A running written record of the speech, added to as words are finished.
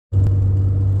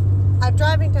I'm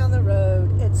driving down the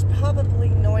road. It's probably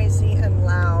noisy and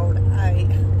loud.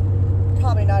 I'm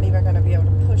probably not even going to be able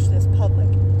to push this public.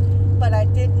 But I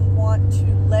didn't want to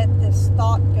let this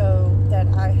thought go that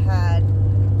I had.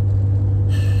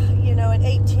 You know, an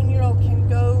 18-year-old can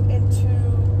go into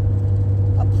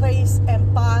a place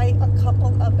and buy a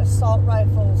couple of assault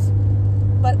rifles.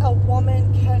 But a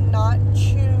woman cannot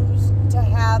choose to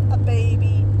have a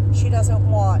baby she doesn't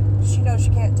want. She knows she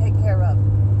can't take care of.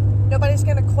 Nobody's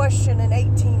going to question an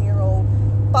 18-year-old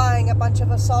buying a bunch of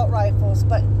assault rifles,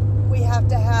 but we have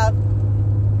to have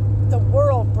the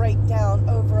world break down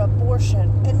over abortion.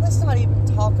 And let's not even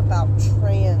talk about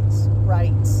trans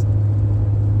rights.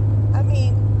 I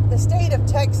mean, the state of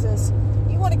Texas,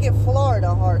 you want to give Florida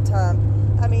a hard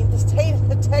time. I mean, the state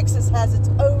of Texas has its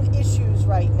own issues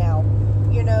right now,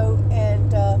 you know,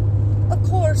 and of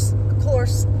course,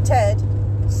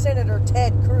 Senator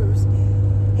Ted Cruz,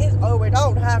 we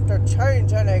don't have to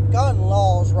change any gun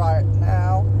laws right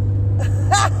now.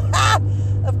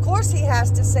 Of course he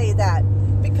has to say that,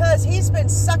 because he's been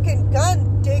sucking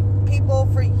gun dick people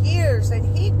for years,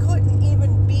 and he couldn't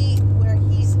even be where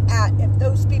he's at if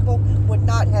those people would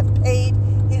not have paid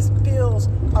his bills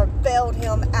or bailed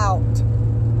him out.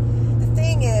 The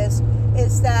thing is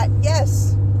that,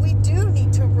 yes, we do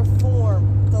need to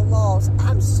reform the laws.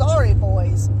 I'm sorry,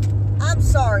 boys. I'm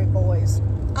sorry, boys.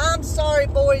 I'm sorry,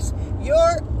 boys.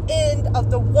 Your end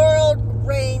of the world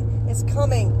reign is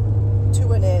coming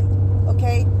to an end,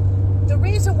 okay? The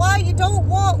reason why you don't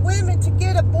want women to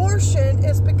get abortion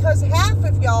is because half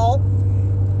of y'all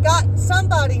got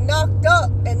somebody knocked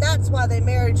up, and that's why they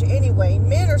married you anyway.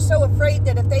 Men are so afraid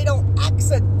that if they don't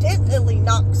accidentally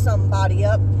knock somebody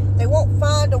up, they won't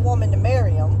find a woman to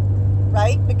marry them,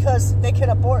 right? Because they can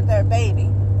abort their baby.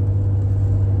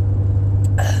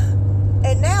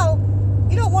 And now,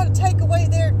 you don't want to take away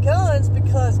their guns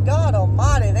because, God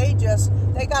almighty, they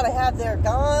got to have their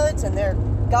guns and their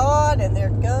God and their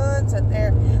guns and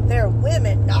their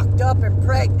women knocked up and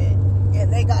pregnant.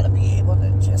 And they got to be able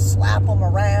to just slap them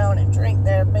around and drink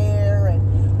their beer and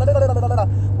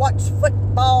watch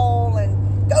football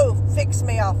and go fix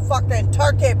me a fucking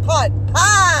turkey pot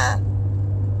pie.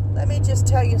 Let me just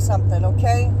tell you something,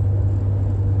 okay?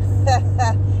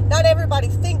 Not everybody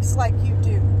thinks like you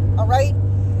do, all right?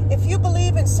 If you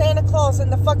believe in Santa Claus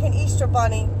and the fucking Easter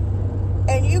Bunny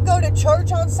and you go to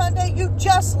church on Sunday, you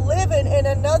just living in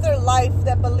another life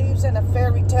that believes in a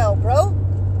fairy tale, bro.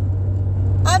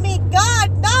 I mean,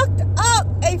 God knocked up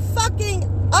a fucking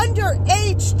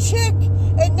underage chick,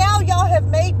 and now y'all have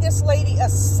made this lady a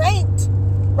saint,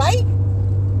 right?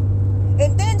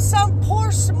 And then some poor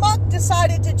schmuck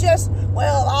decided to just,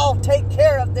 well, I'll take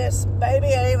care of this baby,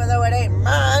 even though it ain't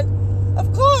mine.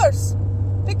 Of course,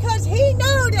 because he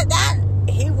knew that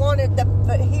he wanted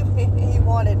he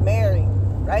wanted Mary,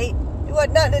 right? It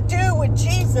had nothing to do with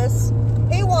Jesus.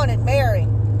 He wanted Mary,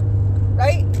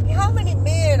 right? How many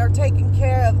men are taking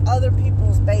care of other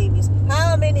people's babies?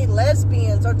 How many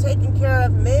lesbians are taking care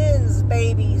of men's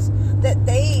babies that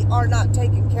they are not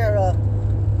taking care of?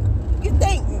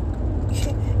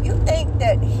 You think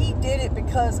that he did it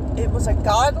because it was a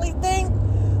godly thing?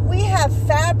 We have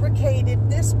fabricated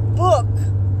this book,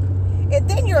 and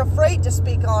then you're afraid to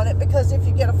speak on it because if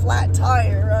you get a flat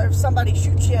tire or if somebody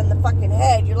shoots you in the fucking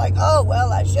head, you're like, oh,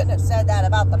 well, I shouldn't have said that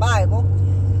about the Bible.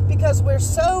 Because we're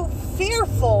so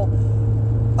fearful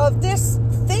of this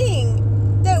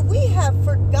thing that we have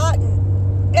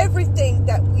forgotten everything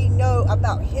that we know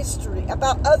about history,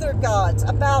 about other gods,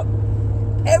 about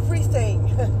everything.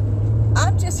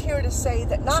 I'm just here to say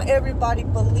that not everybody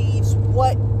believes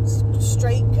what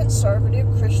straight conservative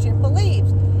Christian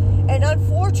believes. And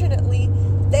unfortunately,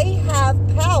 they have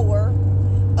power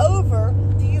over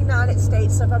the United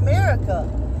States of America.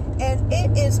 And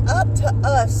it is up to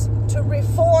us to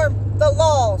reform the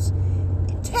laws.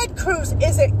 Ted Cruz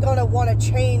isn't going to want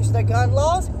to change the gun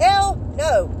laws. Hell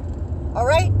no. All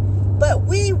right? But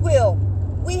we will.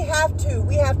 We have to.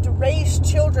 We have to raise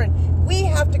children. We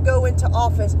have to go into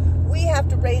office. We have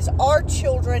to raise our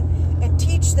children and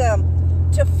teach them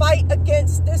to fight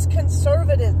against this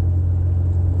conservatism,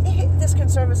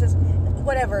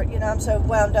 whatever, you know, I'm so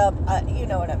wound up, you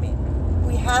know what I mean.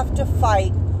 We have to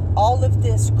fight all of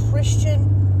this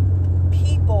Christian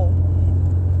people.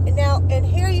 And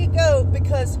here you go,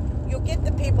 because you'll get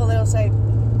the people that'll say,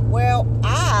 well,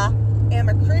 I am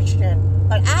a Christian,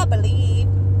 but I believe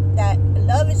that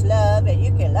love is love, and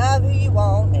you can love who you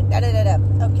want, and da-da-da-da.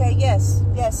 Okay, yes,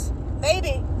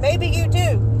 maybe you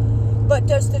do. But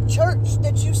does the church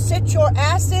that you sit your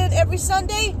ass in every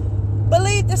Sunday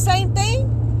believe the same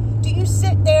thing? Do you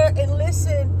sit there and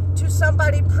listen to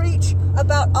somebody preach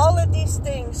about all of these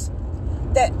things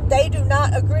that they do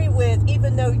not agree with,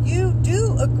 even though you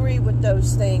do agree with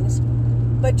those things.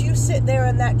 But you sit there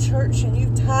in that church and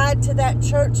you tied to that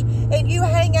church and you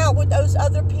hang out with those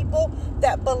other people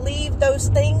that believe those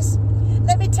things.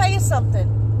 Let me tell you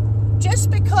something.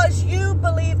 Just because you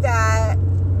believe that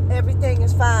everything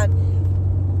is fine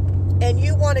and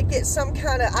you want to get some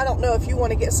kind of, I don't know if you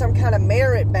want to get some kind of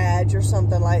merit badge or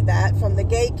something like that from the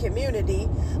gay community,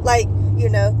 like, you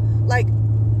know, like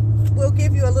we'll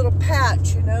give you a little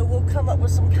patch, you know, we'll come up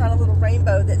with some kind of little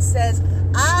rainbow that says,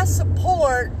 I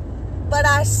support, but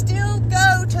I still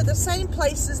go to the same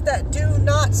places that do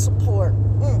not support.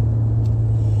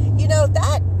 You know,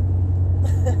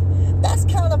 that's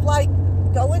kind of like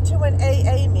going to an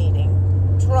AA meeting,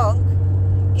 drunk,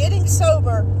 getting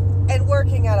sober, and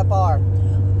working at a bar.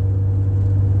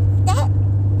 That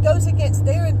goes against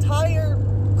their entire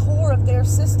core of their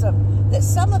system, that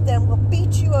some of them will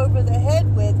beat you over the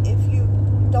head with if you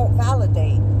don't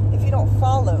validate, if you don't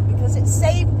follow, because it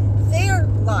saved their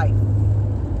life.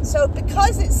 So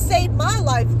because it saved my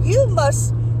life, you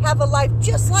must have a life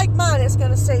just like mine. It's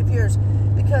going to save yours.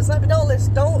 Because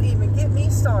don't even get me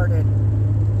started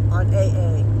on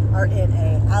AA or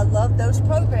NA. I love those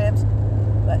programs,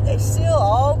 but they still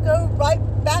all go right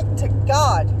back to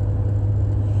God.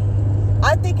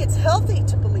 I think it's healthy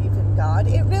to believe in God.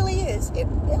 It really is. It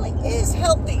really is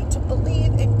healthy to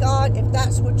believe in God if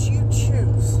that's what you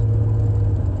choose.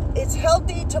 It's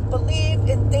healthy to believe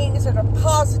in things that are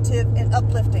positive and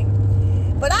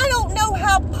uplifting. But I don't know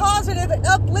how positive and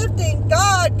uplifting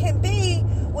God can be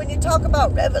when you talk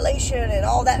about revelation and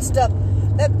all that stuff.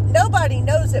 That nobody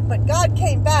knows it, but God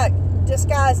came back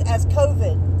disguised as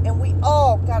COVID, and we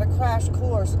all got a crash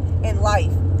course in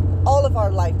life. All of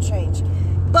our life changed.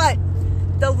 But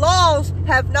the laws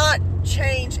have not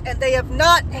changed, and they have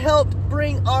not helped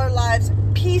bring our lives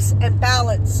peace and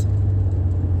balance.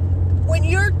 When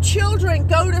your children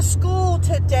go to school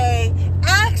today,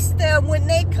 ask them when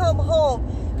they come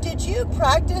home, did you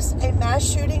practice a mass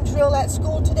shooting drill at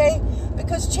school today?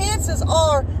 Because chances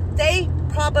are they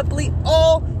probably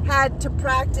all had to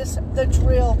practice the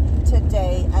drill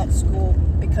today at school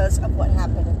because of what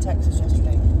happened in Texas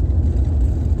yesterday.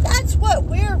 That's what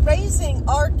we're raising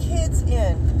our kids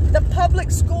in. The public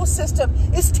school system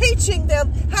is teaching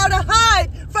them how to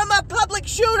hide from a public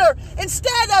shooter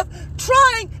instead of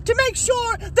trying to make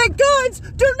sure that guns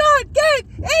do not get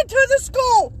into the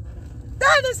school.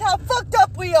 That is how fucked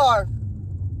up we are.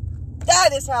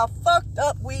 That is how fucked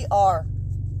up we are.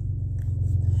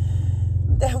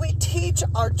 That we teach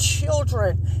our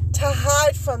children to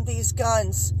hide from these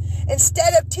guns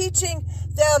instead of teaching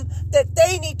them that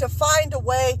they need to find a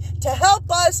way to help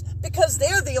us because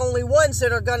they're the only ones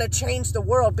that are going to change the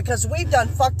world because we've done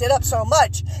fucked it up so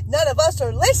much. None of us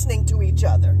are listening to each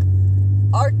other.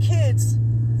 Our kids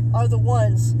are the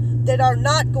ones that are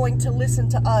not going to listen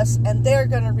to us, and they're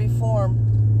going to reform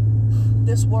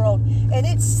this world. And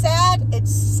it's sad,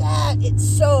 it's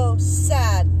so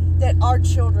sad that our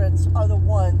children are the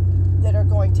ones that are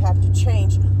going to have to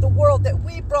change the world that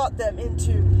we brought them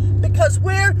into because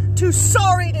we're too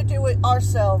sorry to do it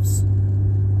ourselves.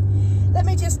 Let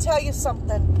me just tell you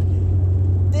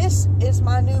something. This is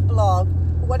my new blog.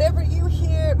 Whatever you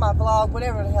hear, my blog,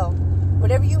 whatever the hell,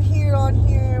 whatever you hear on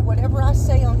here, whatever I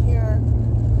say on here,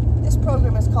 this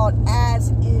program is called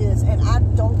As Is, and I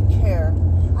don't care.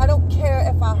 I don't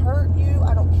care if I hurt you.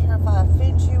 I don't care if I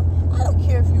offend you. I don't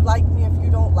care if you like me, if you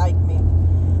don't like me.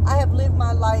 I have lived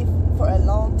my life for a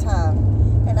long time,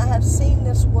 and I have seen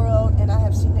this world, and I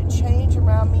have seen it change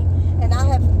around me, and I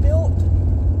have built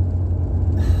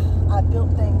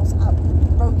things, I've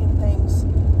broken things,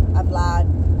 I've lied,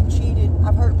 I've cheated,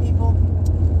 I've hurt people.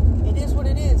 It is what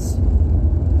it is.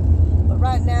 But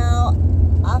right now,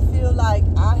 I feel like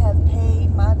I have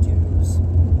paid my dues,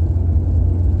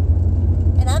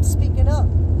 and I'm speaking up,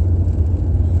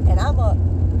 and I'm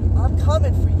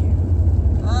coming for you.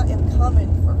 I am coming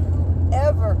for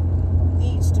whoever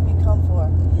needs to be come for.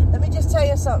 Let me just tell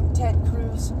you something, Ted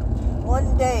Cruz.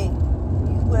 One day,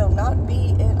 you will not be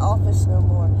in office no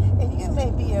more. And you may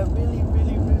be a really,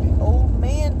 really, really old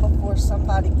man before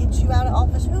somebody gets you out of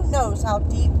office. Who knows how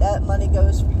deep that money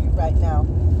goes for you right now.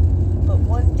 But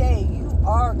one day, you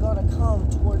are going to come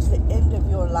towards the end of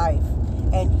your life.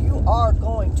 And you are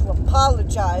going to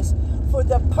apologize for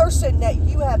the person that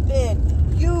you have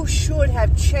been. You should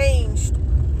have changed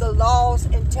the laws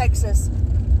in Texas,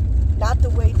 not the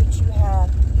way that you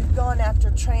have. You've gone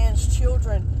after trans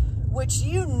children, which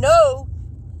you know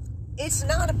it's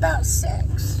not about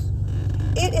sex.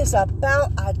 It is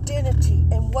about identity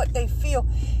and what they feel.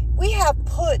 We have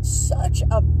put such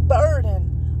a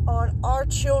burden on our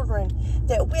children,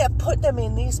 that we have put them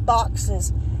in these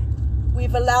boxes.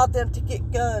 We've allowed them to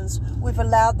get guns. We've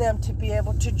allowed them to be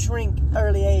able to drink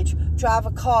early age, drive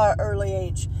a car early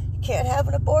age. You can't have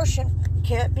an abortion. You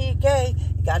can't be gay.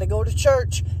 You got to go to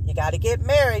church. You got to get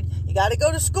married. You got to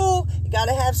go to school. You got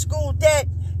to have school debt.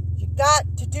 You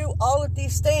got to do all of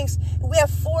these things. We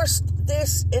have forced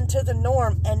this into the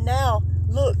norm. And now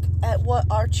look at what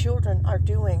our children are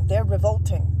doing. They're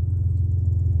revolting.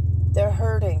 They're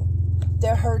hurting.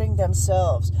 They're hurting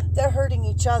themselves. They're hurting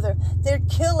each other. They're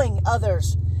killing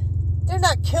others. They're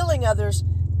not killing others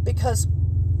because,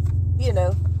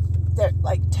 they're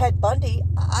like Ted Bundy.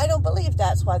 I don't believe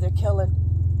that's why they're killing.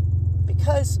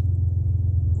 Because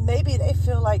maybe they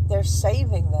feel like they're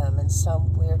saving them in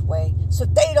some weird way, so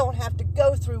they don't have to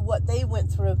go through what they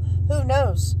went through. Who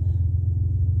knows?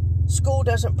 School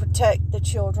doesn't protect the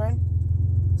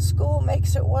children. School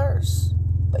makes it worse.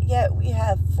 But yet we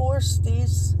have forced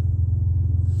these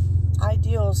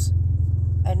ideals,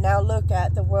 and now look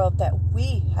at the world that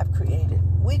we have created.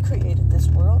 We created this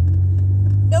world.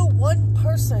 No one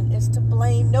person is to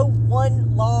blame. No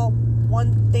one law,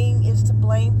 one thing is to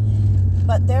blame.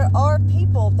 But there are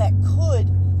people that could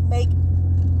make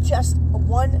just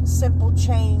one simple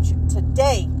change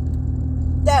today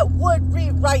that would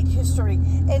rewrite history.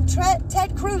 And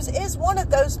Ted Cruz is one of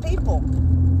those people.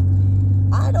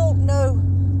 I don't know.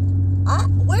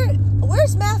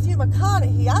 Where's Matthew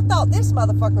McConaughey? I thought this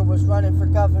motherfucker was running for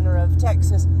governor of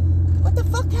Texas. What the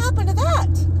fuck happened to that?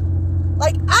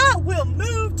 Like, I will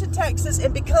move to Texas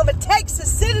and become a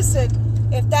Texas citizen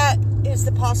if that is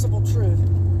the possible truth.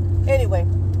 Anyway,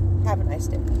 have a nice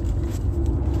day.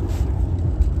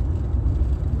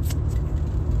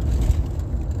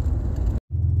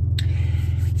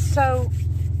 So,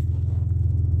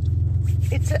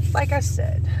 like I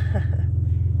said,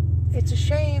 it's a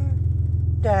shame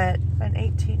that an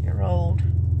 18-year-old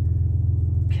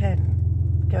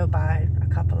can go buy a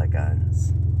couple of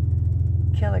guns,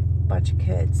 kill a bunch of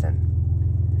kids, and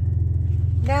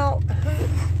now,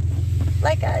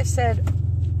 like I said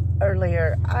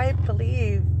earlier, I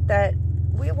believe that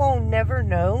we will never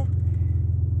know.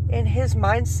 In his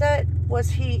mindset,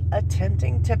 was he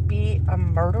attempting to be a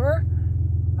murderer?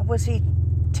 Or was he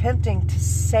attempting to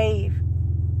save?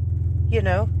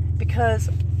 Because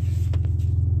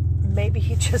maybe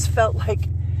he just felt like,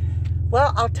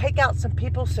 well, I'll take out some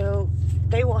people so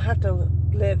they won't have to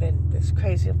live in this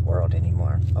crazy world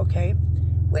anymore. Okay?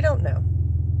 We don't know.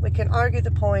 We can argue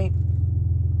the point.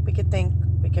 We could think.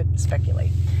 We could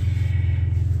speculate.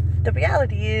 The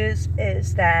reality is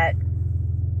that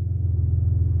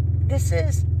this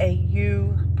is a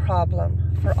you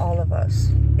problem for all of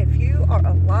us. If you are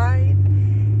alive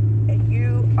and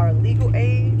you are legal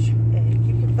age and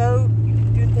you can vote, you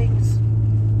can do things,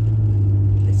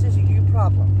 this is a you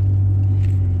problem.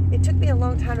 It took me a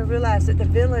long time to realize that the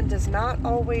villain does not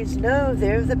always know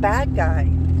they're the bad guy.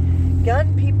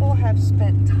 Gun people have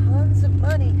spent tons of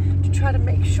money to try to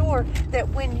make sure that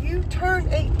when you turn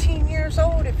 18 years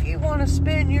old, if you want to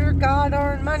spend your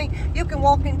God-earned money, you can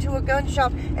walk into a gun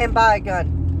shop and buy a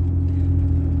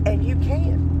gun. And you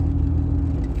can.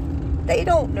 They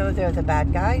don't know they're the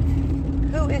bad guy.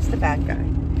 Who is the bad guy?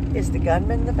 Is the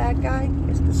gunman the bad guy?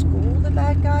 Is the school the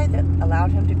bad guy that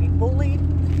allowed him to be bullied?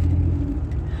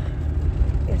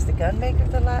 Is the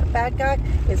gunmaker the bad guy?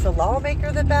 Is the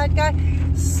lawmaker the bad guy?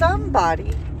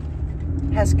 Somebody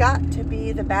has got to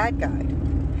be the bad guy.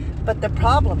 But the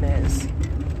problem is,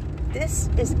 this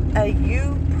is a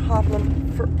you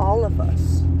problem for all of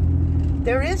us.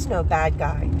 There is no bad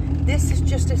guy. This is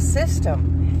just a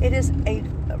system. It is a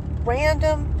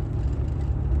random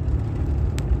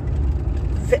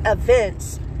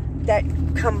events that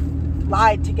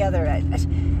collide together.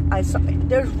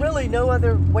 There's really no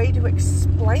other way to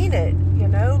explain it,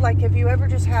 Like, have you ever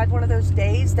just had one of those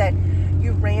days that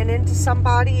you ran into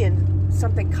somebody and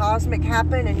something cosmic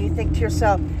happened and you think to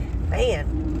yourself,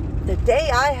 man, the day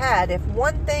I had, if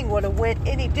one thing would have went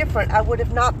any different, I would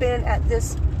have not been at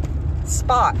this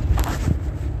spot.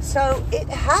 So it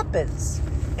happens.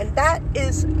 And that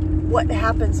is what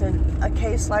happens in a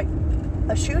case like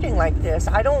a shooting like this.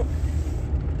 I don't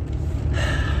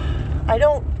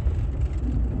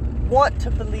want to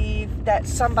believe that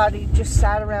somebody just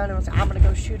sat around and was, I'm going to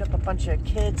go shoot up a bunch of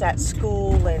kids at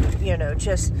school and,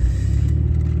 just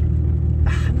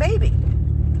maybe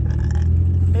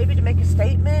to make a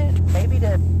statement, maybe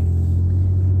to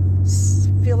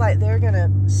feel like they're going to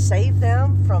save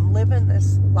them from living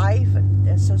this life,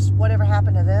 and so whatever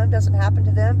happened to them doesn't happen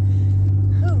to them.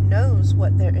 Who knows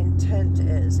what their intent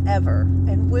is, ever?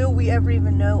 And will we ever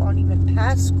even know on even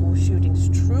past school shootings,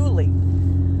 truly?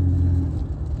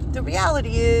 the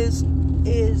reality is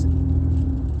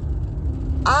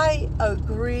I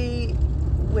agree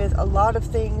with a lot of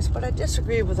things, but I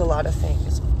disagree with a lot of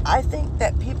things. I think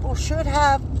that people should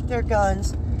have their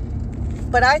guns,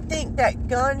 but I think that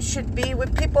guns should be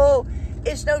with people.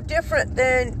 It's no different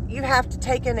than you have to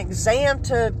take an exam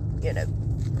to,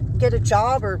 get a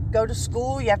job or go to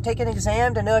school. You have to take an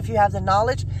exam to know if you have the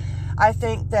knowledge. I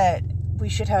think that we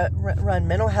should run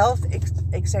mental health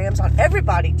exams on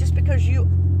everybody. Just because you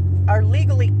are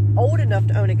legally old enough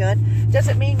to own a gun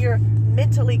doesn't mean you're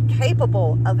mentally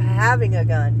capable of having a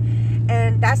gun.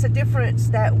 And that's a difference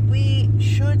that we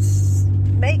should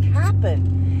make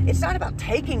happen. It's not about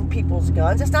taking people's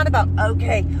guns. It's not about,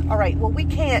 okay, all right, well, we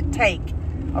can't take.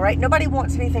 All right, nobody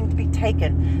wants anything to be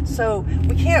taken. So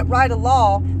we can't write a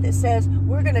law that says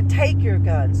we're going to take your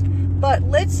guns. But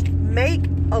let's make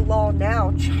a law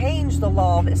now, change the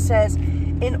law that says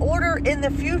in order in the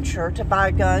future to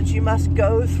buy guns, you must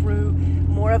go through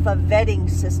more of a vetting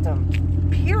system.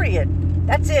 Period.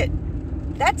 That's it.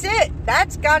 That's it.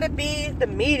 That's got to be the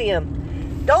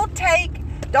medium. Don't try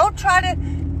to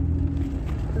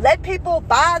let people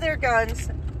buy their guns.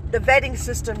 The vetting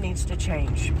system needs to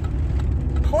change.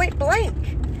 Point blank.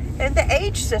 And the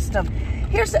age system.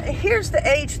 Here's the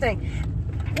age thing.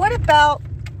 What about,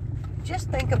 just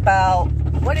think about,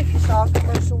 what if you saw a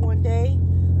commercial one day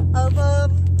of,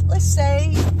 let's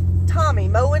say, Tommy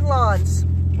mowing lawns,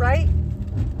 right?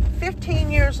 15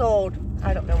 years old.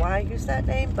 I don't know why I use that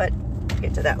name, but I'll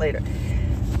get to that later.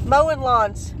 Mowing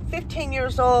lawns, 15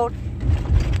 years old,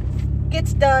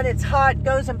 gets done, it's hot,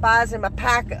 goes and buys him a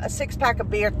 6-pack of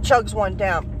beer, chugs one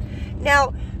down.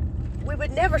 Now, we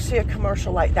would never see a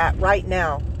commercial like that right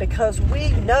now because we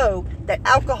know that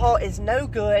alcohol is no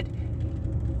good.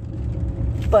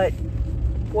 But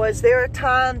was there a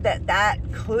time that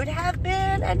could have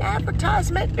been an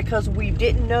advertisement because we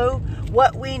didn't know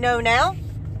what we know now?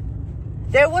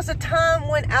 There was a time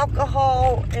when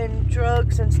alcohol and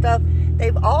drugs and stuff,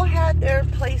 they've all had their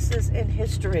places in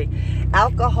history.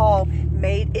 Alcohol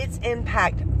made its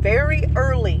impact very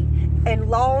early and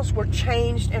laws were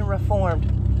changed and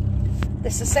reformed.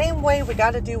 It's the same way we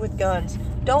got to do with guns.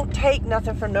 Don't take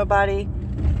nothing from nobody,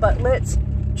 but let's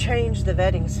change the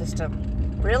vetting system.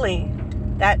 Really,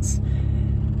 that's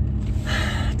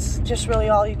just really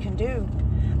all you can do.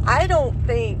 I don't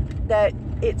think that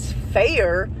it's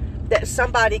fair that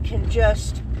somebody can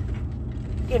just,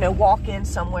 walk in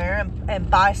somewhere and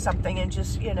buy something and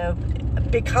just,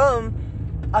 become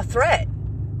a threat.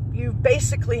 You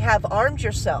basically have armed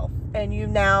yourself and you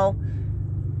now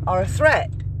are a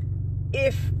threat.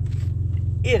 If,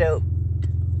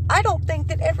 I don't think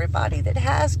that everybody that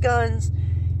has guns,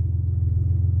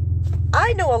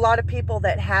 I know a lot of people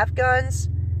that have guns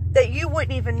that you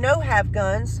wouldn't even know have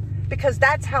guns because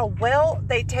that's how well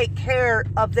they take care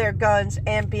of their guns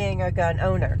and being a gun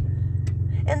owner.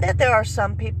 And that there are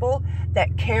some people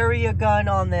that carry a gun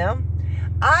on them.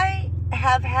 I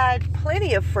have had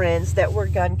plenty of friends that were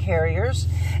gun carriers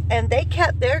and they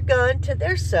kept their gun to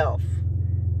theirself.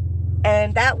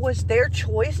 And that was their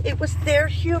choice. It was their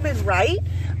human right.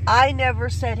 I never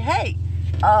said, hey,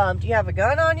 do you have a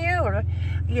gun on you? Or,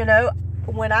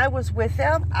 when I was with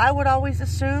them, I would always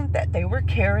assume that they were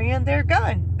carrying their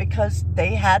gun because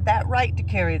they had that right to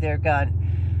carry their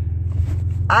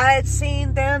gun. I had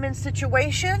seen them in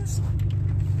situations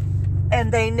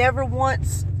and they never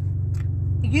once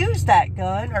used that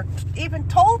gun or even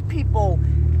told people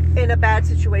in a bad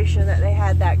situation that they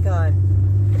had that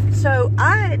gun. So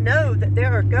I know that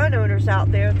there are gun owners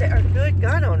out there that are good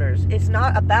gun owners. It's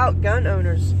not about gun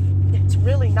owners. It's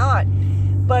really not.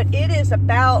 But it is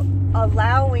about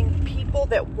allowing people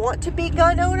that want to be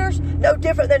gun owners, no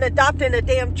different than adopting a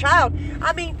damn child.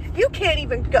 I mean, you can't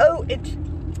even go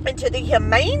into the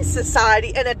Humane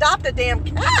Society and adopt a damn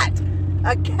cat.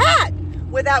 A cat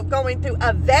without going through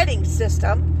a vetting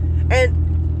system.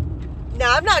 And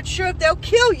now I'm not sure if they'll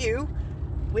kill you.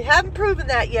 We haven't proven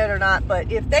that yet or not,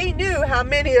 but if they knew how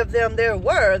many of them there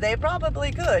were, they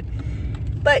probably could.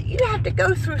 But you have to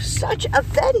go through such a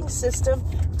vetting system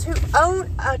to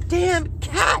own a damn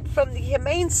cat from the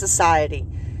Humane Society.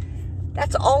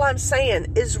 That's all I'm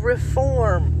saying is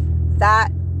reform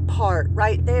that part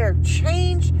right there.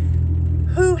 Change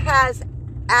who has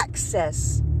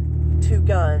access to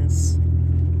guns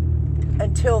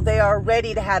until they are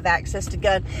ready to have access to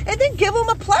guns. And then give them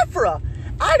a plethora.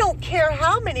 I don't care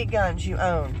how many guns you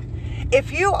own.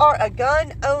 If you are a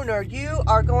gun owner, you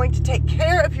are going to take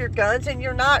care of your guns and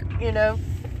you're not,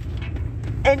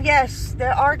 And yes,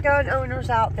 there are gun owners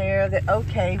out there that,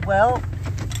 okay, well,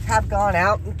 have gone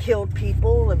out and killed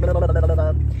people and blah, blah, blah, blah,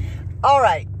 blah. All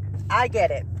right, I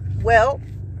get it. Well,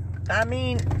 I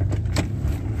mean,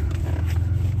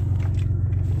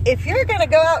 if you're going to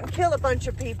go out and kill a bunch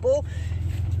of people,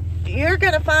 you're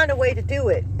going to find a way to do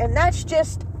it. And that's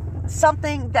just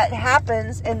something that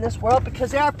happens in this world,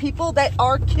 because there are people that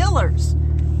are killers.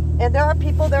 And there are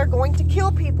people that are going to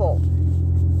kill people.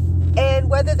 And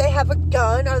whether they have a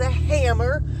gun or the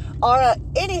hammer or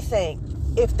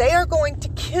anything, if they are going to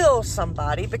kill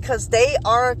somebody, because they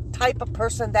are a type of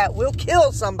person that will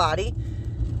kill somebody,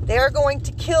 they are going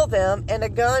to kill them, and a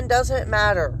gun doesn't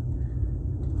matter.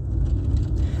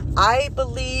 I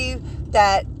believe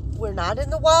that we're not in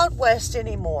the Wild West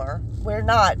anymore. We're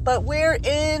not. But we're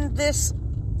in this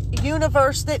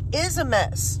universe that is a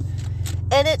mess.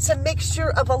 And it's a mixture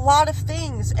of a lot of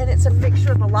things. And it's a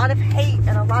mixture of a lot of hate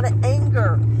and a lot of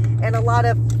anger and a lot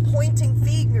of pointing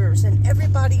fingers. And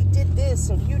everybody did this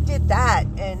and you did that.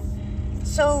 And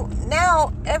so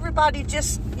now everybody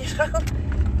just,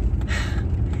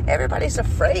 everybody's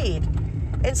afraid.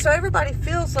 And so everybody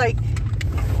feels like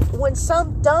when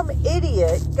some dumb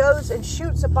idiot goes and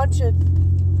shoots a bunch of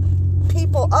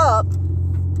people up,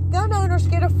 gun owners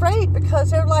get afraid,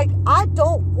 because they're like, I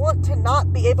don't want to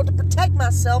not be able to protect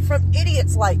myself from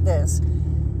idiots like this.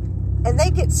 And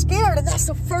they get scared, and that's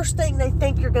the first thing they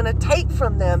think you're going to take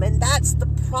from them. And that's the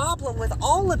problem with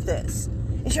all of this,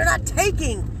 is you're not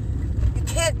taking. You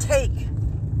can't take.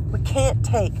 We can't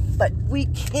take. But we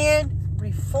can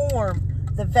reform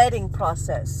the vetting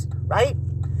process, right?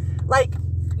 Like,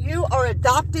 you are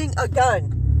adopting a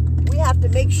gun. We have to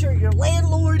make sure your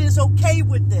landlord is okay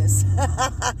with this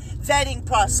vetting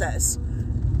process.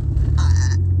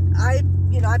 I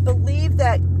believe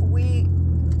that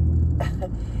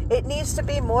it needs to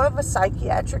be more of a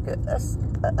psychiatric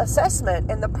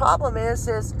assessment. And the problem is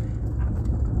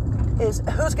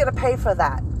who's going to pay for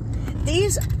that?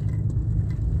 These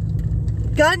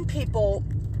gun people,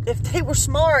 if they were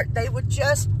smart, they would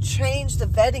just change the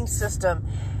vetting system.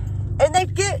 And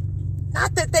they'd get,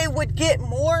 not that they would get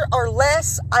more or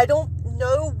less, I don't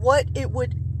know what it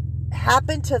would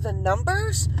happen to the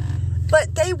numbers,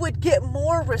 but they would get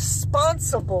more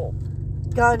responsible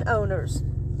gun owners.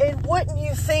 And wouldn't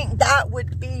you think that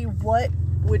would be what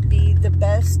would be the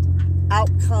best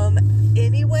outcome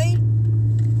anyway?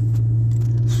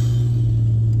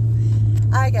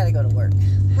 I gotta go to work.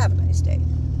 Have a nice day.